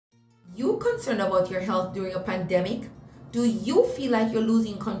concerned about your health during a pandemic? Do you feel like you're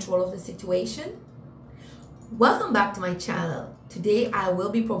losing control of the situation? Welcome back to my channel. Today I will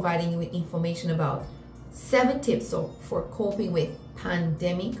be providing you with information about 7 tips for coping with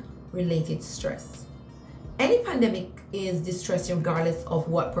pandemic related stress. Any pandemic is distressing regardless of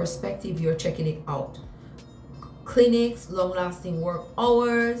what perspective you're checking it out. Clinics, long-lasting work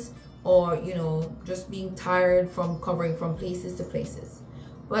hours, or just being tired from covering from places to places.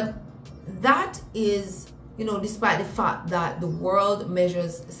 But that is despite the fact that the world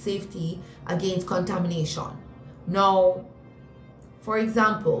measures safety against contamination. Now, for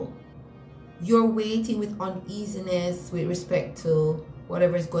example, you're waiting with uneasiness with respect to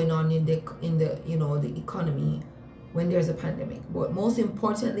whatever is going on in the economy when there's a pandemic. But most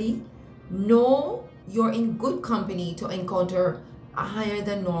importantly, know you're in good company to encounter a higher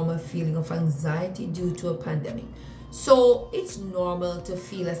than normal feeling of anxiety due to a pandemic. So it's normal to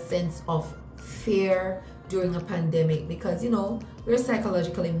feel a sense of fear during a pandemic because we're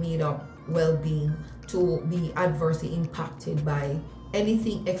psychologically made up well-being to be adversely impacted by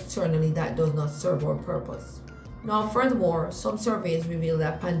anything externally that does not serve our purpose. Now, furthermore, some surveys reveal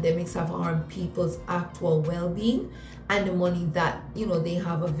that pandemics have harmed people's actual well-being and the money that they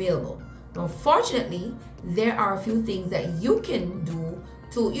have available. Now, fortunately, there are a few things that you can do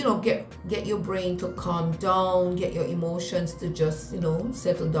to get your brain to calm down, get your emotions to just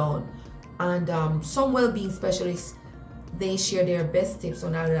settle down. And some well-being specialists, they share their best tips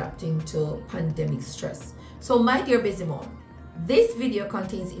on adapting to pandemic stress. So my dear busy mom, this video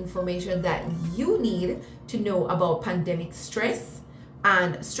contains information that you need to know about pandemic stress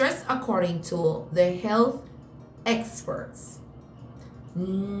and stress according to the health experts.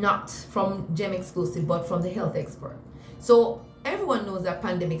 Not from GEM exclusive, but from the health expert. So everyone knows that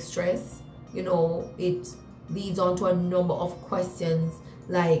pandemic stress, it leads on to a number of questions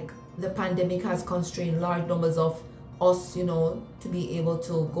like the pandemic has constrained large numbers of us, to be able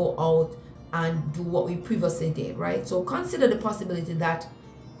to go out and do what we previously did, right? So consider the possibility that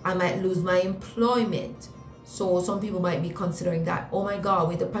I might lose my employment. So some people might be considering that, oh my God,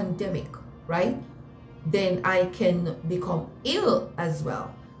 with the pandemic, right? Then I can become ill as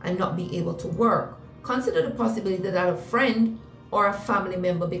well and not be able to work. Consider the possibility that a friend or a family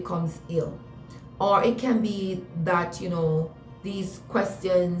member becomes ill. Or it can be that, these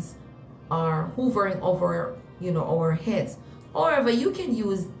questions are hovering over, our heads. However, you can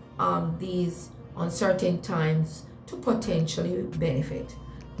use these uncertain times to potentially benefit.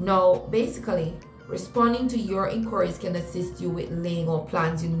 Now, basically, responding to your inquiries can assist you with laying out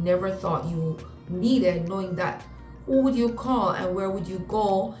plans you never thought you needed, knowing that who would you call and where would you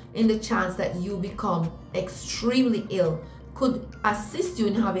go in the chance that you become extremely ill could assist you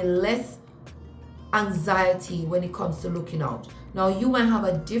in having less anxiety when it comes to looking out. Now, you might have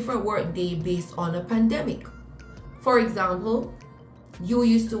a different work day based on a pandemic. For example, you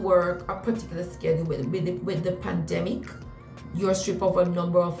used to work a particular schedule with the pandemic. You're stripped of a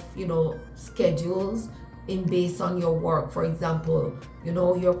number of schedules based on your work. For example,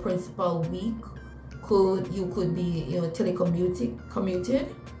 your principal week you could be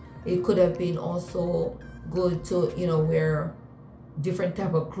commuted. It could have been also good to wear different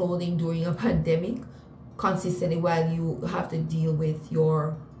type of clothing during a pandemic consistently while you have to deal with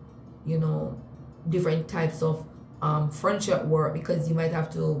your different types of furniture at work, because you might have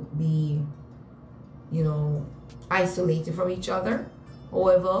to be isolated from each other.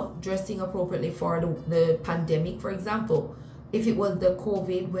 However, dressing appropriately for the pandemic, for example, if it was the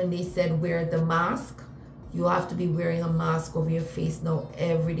COVID when they said wear the mask, you have to be wearing a mask over your face now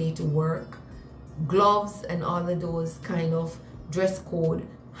every day to work. Gloves and all of those kind of dress code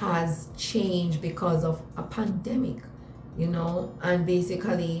has changed because of a pandemic, and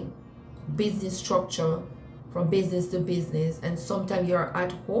basically business structure from business to business, and sometimes you're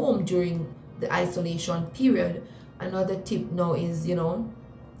at home during the isolation period. Another tip now is,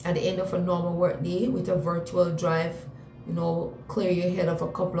 at the end of a normal work day with a virtual drive, clear your head of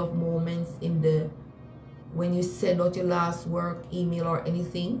a couple of moments when you send out your last work email or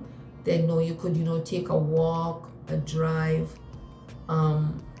anything, then you could take a walk, a drive,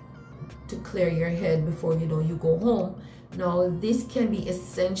 to clear your head before you go home. Now, this can be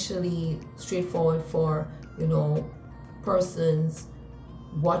essentially straightforward for persons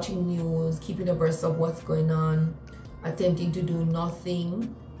watching news, keeping abreast of what's going on, attempting to do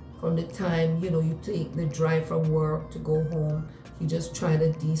nothing from the time you take the drive from work to go home. You just try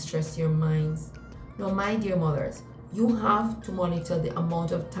to de-stress your minds. Now, my dear mothers, you have to monitor the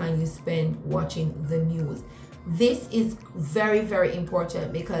amount of time you spend watching the news. This is very, very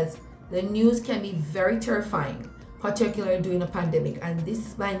important because the news can be very terrifying. particularly during a pandemic. And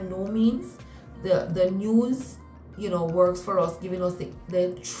this by no means the news, works for us, giving us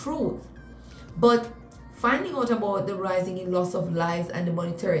the truth, but finding out about the rising in loss of lives and the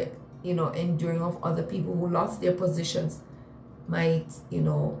monetary, enduring of other people who lost their positions might,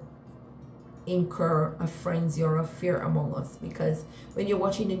 incur a frenzy or a fear among us. Because when you're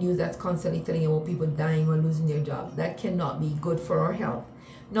watching the news that's constantly telling you about people dying or losing their jobs, that cannot be good for our health.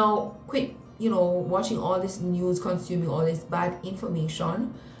 Now quit watching all this news, consuming all this bad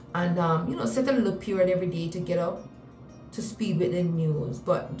information, and set a little period every day to get up to speed with the news,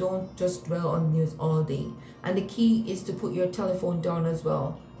 but don't just dwell on the news all day. And the key is to put your telephone down as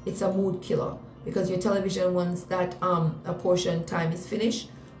well. It's a mood killer, because your television, once that apportioned time is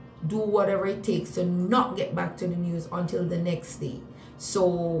finished, do whatever it takes to not get back to the news until the next day. So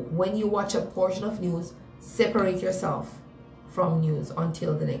when you watch a portion of news, separate yourself from news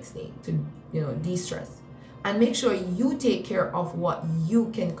until the next day to de-stress, and make sure you take care of what you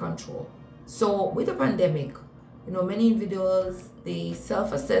can control. So with the pandemic, many individuals, they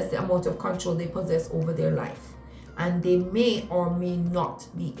self-assess the amount of control they possess over their life, and they may or may not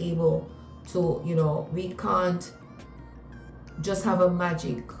be able to, we can't just have a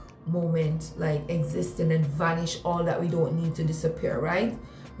magic moment like existing and vanish all that we don't need to disappear, right?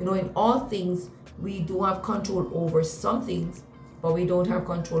 In all things we do have control over some things, but we don't have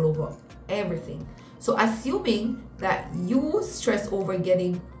control over everything. So assuming that you stress over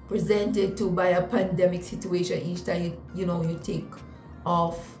getting presented to by a pandemic situation each time you take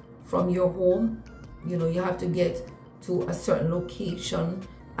off from your home, you have to get to a certain location,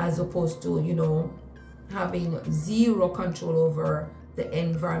 as opposed to having zero control over the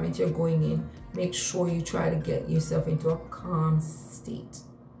environment you're going in. Make sure you try to get yourself into a calm state.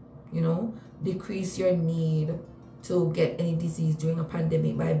 Decrease your need to get any disease during a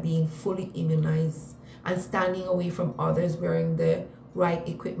pandemic by being fully immunized and standing away from others, wearing the right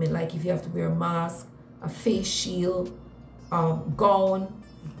equipment, like if you have to wear a mask, a face shield, gown,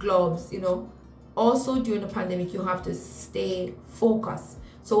 gloves. Also during the pandemic, you have to stay focused.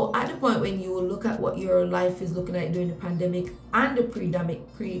 So at the point when you look at what your life is looking like during the pandemic and the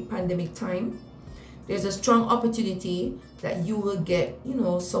pre-pandemic time, there's a strong opportunity that you will get,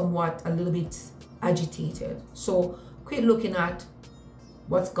 somewhat a little bit agitated. So quit looking at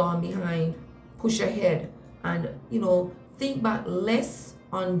what's gone behind, push ahead, and think back less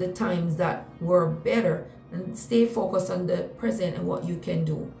on the times that were better, and stay focused on the present and what you can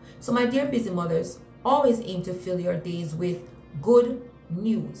do. So my dear busy mothers, always aim to fill your days with good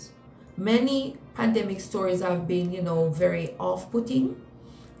news. Many pandemic stories have been, very off-putting,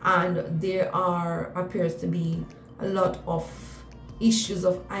 and there appears to be a lot of issues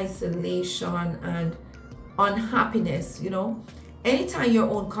of isolation and unhappiness. Anytime your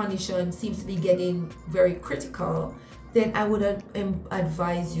own condition seems to be getting very critical, then I would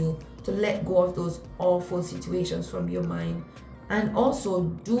advise you to let go of those awful situations from your mind, and also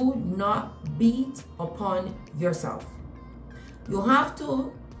do not beat upon yourself. You have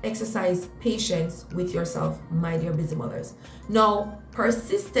to exercise patience with yourself, my dear busy mothers. Now,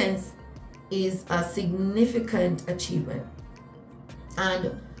 persistence is a significant achievement,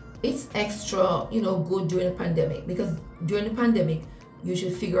 and it's extra, good during the pandemic, because during the pandemic, you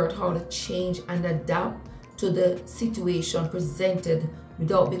should figure out how to change and adapt to the situation presented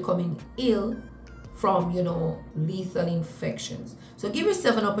without becoming ill from, lethal infections. So give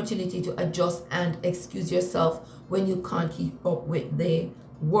yourself an opportunity to adjust and excuse yourself when you can't keep up with the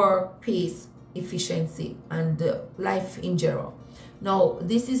work pace, efficiency, and life in general. Now,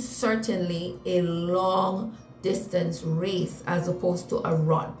 this is certainly a long distance race as opposed to a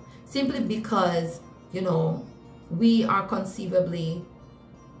run, simply because, we are conceivably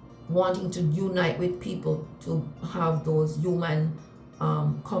wanting to unite with people to have those human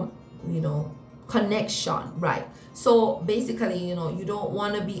connection, right? So basically, you don't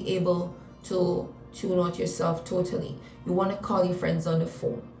want to be able to tune out yourself totally. You want to call your friends on the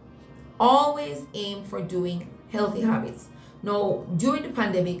phone. Always aim for doing healthy habits. Now, during the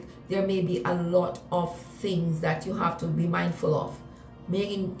pandemic, there may be a lot of things that you have to be mindful of,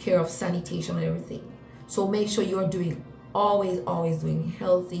 making care of sanitation and everything. So make sure you're doing always doing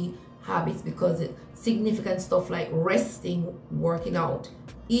healthy habits, because it's significant stuff like resting, working out,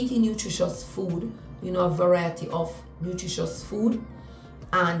 eating nutritious food, a variety of nutritious food,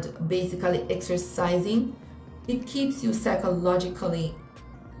 and basically exercising. It keeps you psychologically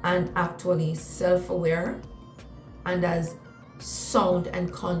and actually self-aware and as sound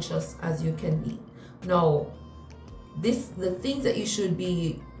and conscious as you can be. Now, the things that you should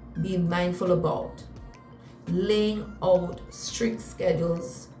be mindful about: laying out strict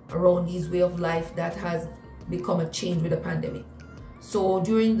schedules around this way of life that has become a change with the pandemic. So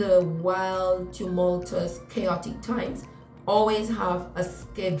during the wild, tumultuous, chaotic times, always have a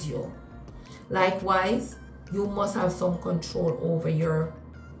schedule. Likewise, you must have some control over your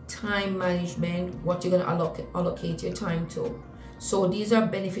time management, what you're going to allocate your time to. So these are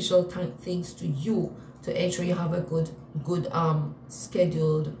beneficial things to you to ensure you have a good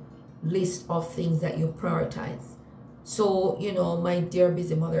scheduled list of things that you prioritize. So, you know, my dear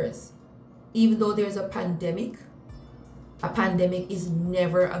busy mothers, even though there's a pandemic is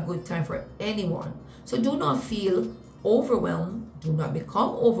never a good time for anyone. So do not feel overwhelmed. Do not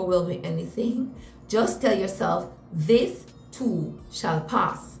become overwhelmed with anything. Just tell yourself, this too shall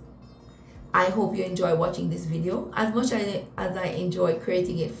pass. I hope you enjoy watching this video as much as I enjoy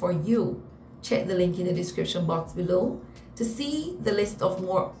creating it for you. Check the link in the description box below to see the list of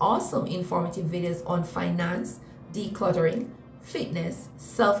more awesome informative videos on finance, decluttering, fitness,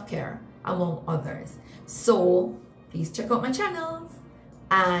 self-care, among others. So please check out my channels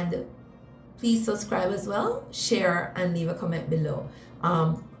and please subscribe as well, share, and leave a comment below.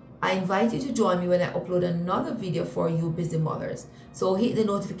 I invite you to join me when I upload another video for you busy mothers. So hit the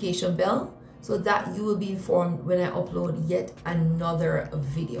notification bell so that you will be informed when I upload yet another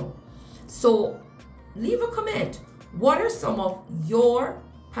video. So leave a comment. What are some of your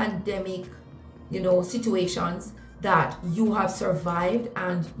pandemic, situations that you have survived,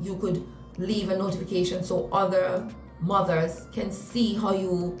 and you could leave a notification so other mothers can see how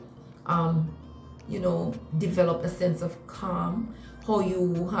you develop a sense of calm, how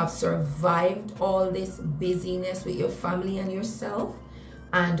you have survived all this busyness with your family and yourself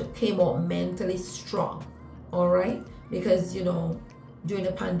and came out mentally strong. All right, because during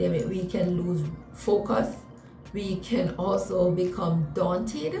the pandemic we can lose focus, we can also become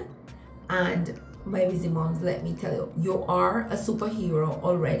daunted. And my busy moms, let me tell you, you are a superhero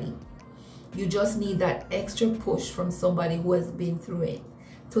already. You just need that extra push from somebody who has been through it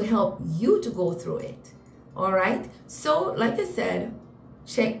to help you to go through it. All right, so like I said,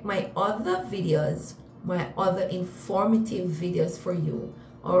 check my other videos, my other informative videos for you.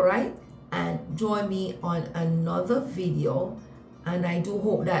 All right, and join me on another video. And I do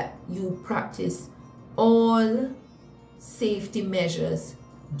hope that you practice all safety measures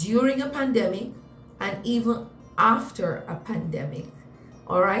during a pandemic and even after a pandemic.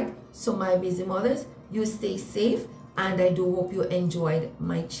 All right, so my busy mothers, you stay safe, and I do hope you enjoyed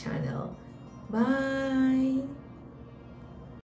my channel. Bye.